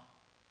heart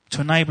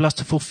to enable us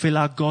to fulfill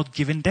our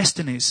God-given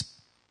destinies.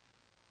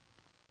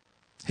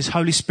 His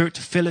Holy Spirit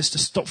to fill us, to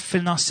stop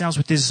filling ourselves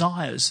with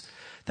desires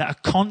that are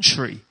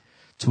contrary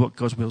to what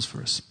God wills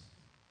for us.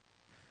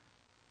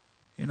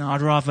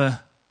 I'd rather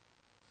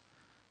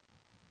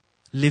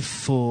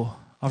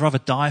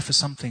die for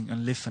something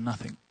and live for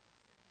nothing.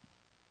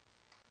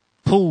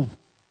 Paul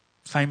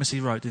famously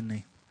wrote, didn't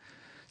he?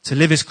 To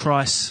live is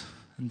Christ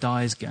and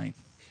die is gain.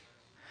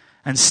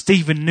 And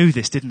Stephen knew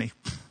this, didn't he?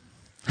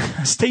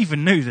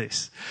 Stephen knew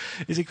this.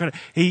 It's incredible.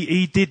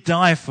 He did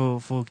die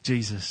for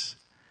Jesus.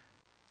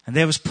 And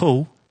there was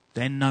Paul,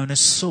 then known as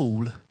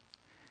Saul,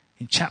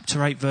 in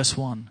chapter 8, verse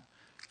 1,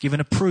 given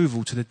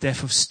approval to the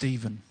death of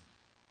Stephen.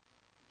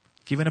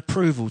 Given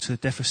approval to the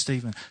death of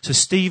Stephen. So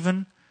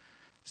Stephen's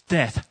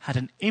death had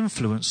an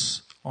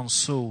influence on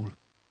Saul.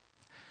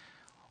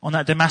 On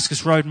that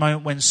Damascus Road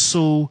moment when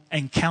Saul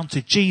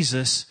encountered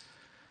Jesus,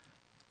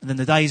 and then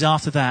the days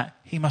after that,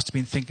 he must have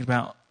been thinking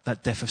about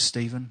that death of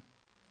Stephen,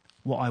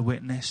 what I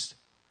witnessed.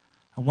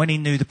 And when he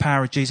knew the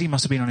power of Jesus, he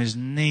must have been on his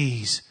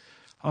knees.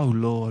 Oh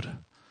Lord,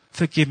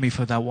 forgive me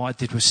for that, what I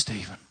did with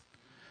Stephen.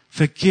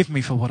 Forgive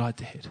me for what I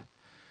did.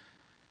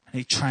 And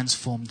it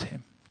transformed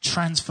him.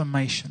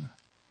 Transformation.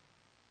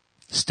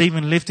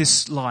 Stephen lived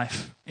his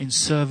life in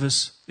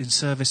service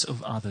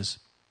of others.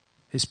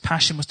 His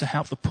passion was to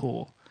help the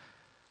poor,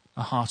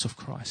 a heart of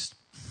Christ.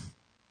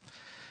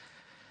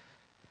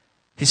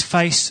 His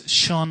face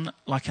shone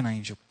like an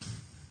angel.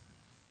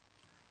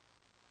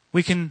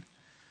 We can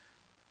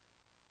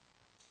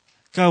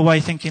go away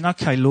thinking,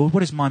 okay, Lord,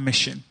 what is my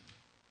mission?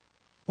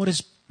 What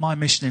is my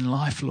mission in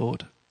life,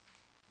 Lord?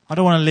 I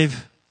don't want to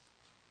live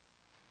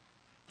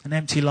an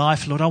empty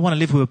life, Lord. I want to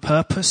live with a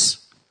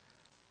purpose.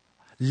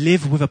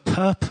 Live with a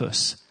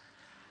purpose.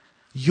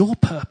 Your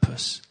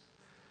purpose.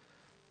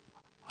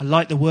 I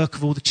like the work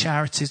of all the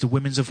charities, the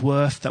Women's of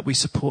Worth that we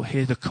support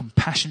here, the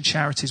compassion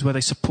charities where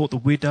they support the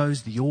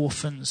widows, the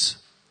orphans.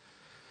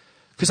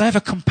 Because they have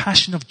a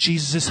compassion of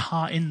Jesus'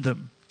 heart in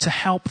them to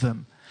help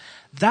them.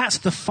 That's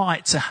the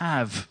fight to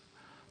have,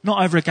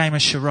 not over a game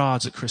of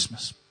charades at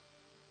Christmas.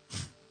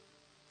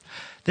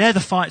 They're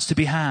the fights to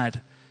be had,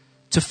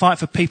 to fight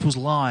for people's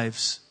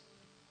lives.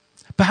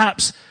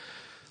 Perhaps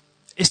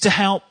it's to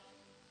help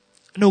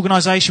an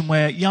organisation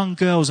where young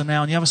girls are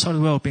now on the other side of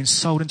the world being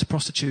sold into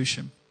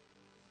prostitution.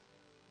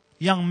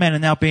 Young men are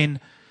now being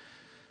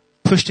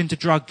pushed into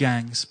drug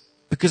gangs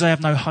because they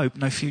have no hope,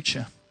 no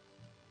future.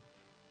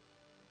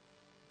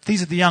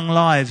 These are the young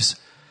lives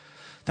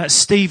that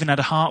Stephen had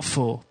a heart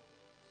for.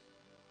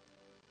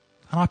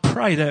 And I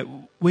pray that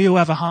we all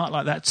have a heart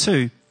like that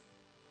too.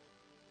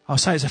 I'll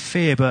say it's a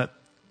fear, but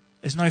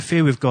there's no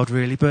fear with God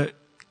really. But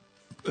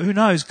who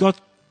knows? God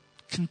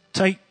can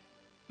take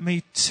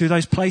me to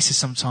those places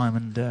sometime.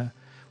 And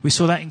we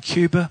saw that in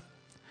Cuba.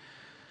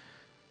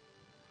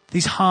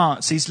 These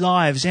hearts, these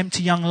lives,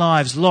 empty young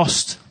lives,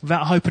 lost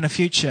without hope and a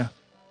future.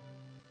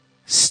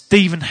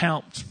 Stephen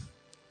helped.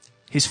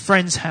 His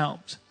friends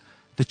helped.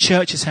 The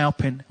church is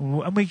helping.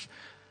 And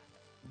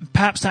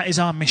perhaps that is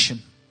our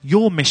mission.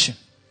 Your mission.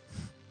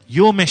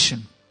 Your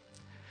mission.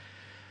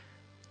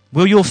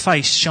 Will your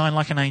face shine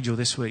like an angel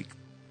this week?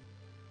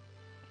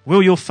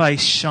 Will your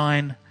face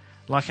shine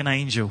like an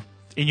angel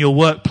in your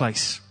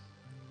workplace?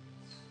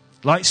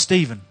 Like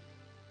Stephen.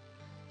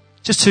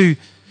 Just to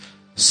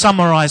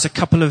summarize a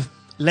couple of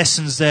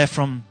lessons there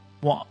from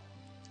what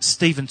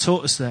Stephen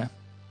taught us there.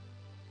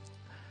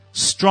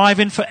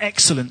 Striving for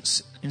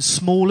excellence in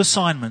small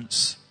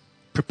assignments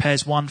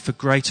prepares one for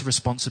greater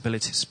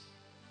responsibilities.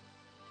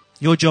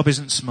 Your job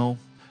isn't small.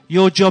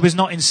 Your job is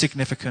not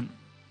insignificant.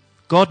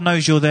 God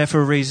knows you're there for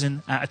a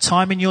reason, at a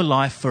time in your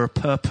life for a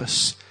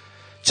purpose,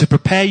 to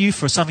prepare you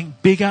for something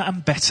bigger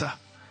and better.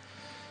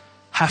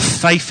 Have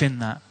faith in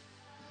that.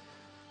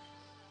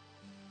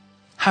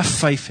 Have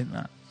faith in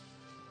that.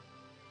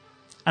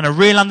 And a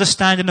real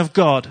understanding of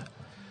God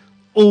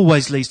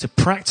always leads to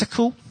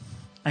practical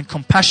and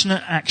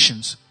compassionate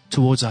actions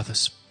towards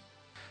others.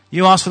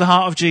 You ask for the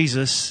heart of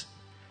Jesus,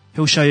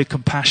 He'll show you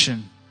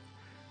compassion.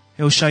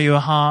 He'll show you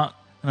a heart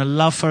and a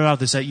love for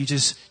others that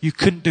you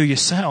couldn't do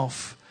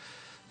yourself.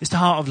 It's the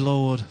heart of the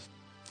Lord.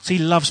 He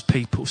loves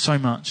people so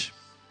much.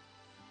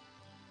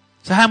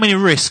 So how many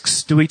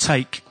risks do we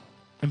take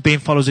in being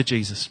followers of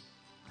Jesus?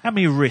 How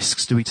many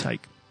risks do we take?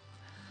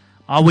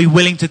 Are we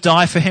willing to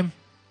die for Him?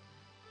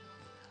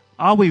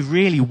 Are we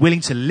really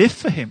willing to live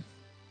for Him?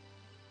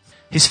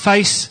 His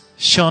face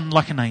shone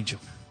like an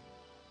angel.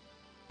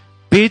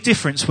 Be a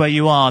difference where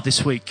you are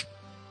this week.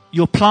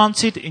 You're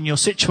planted in your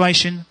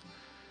situation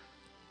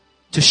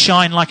to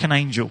shine like an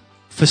angel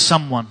for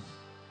someone.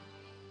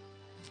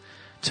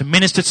 To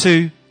minister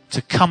to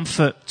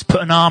comfort, to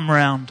put an arm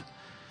around,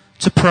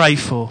 to pray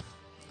for.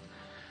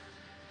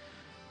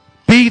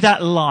 Be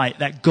that light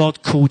that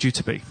God called you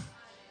to be.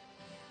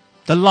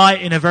 The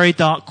light in a very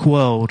dark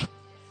world.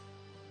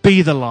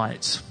 Be the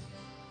light.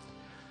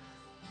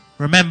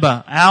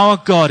 Remember, our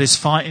God is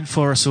fighting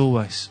for us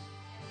always.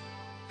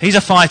 He's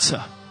a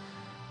fighter.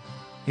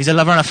 He's a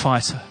lover and a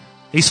fighter.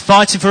 He's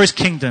fighting for His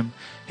kingdom.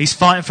 He's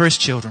fighting for His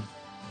children.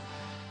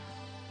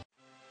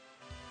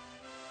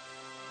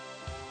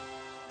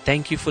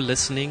 Thank you for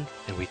listening,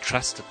 and we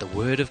trust that the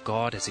Word of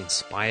God has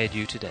inspired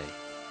you today.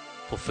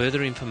 For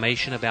further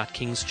information about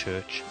King's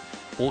Church,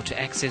 or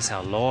to access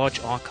our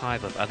large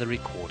archive of other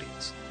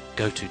recordings,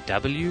 go to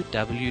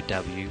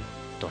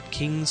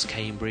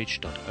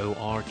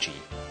www.kingscambridge.org.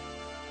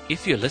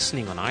 If you're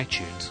listening on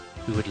iTunes,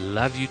 we would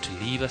love you to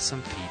leave us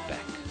some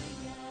feedback.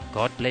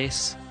 God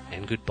bless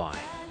and goodbye.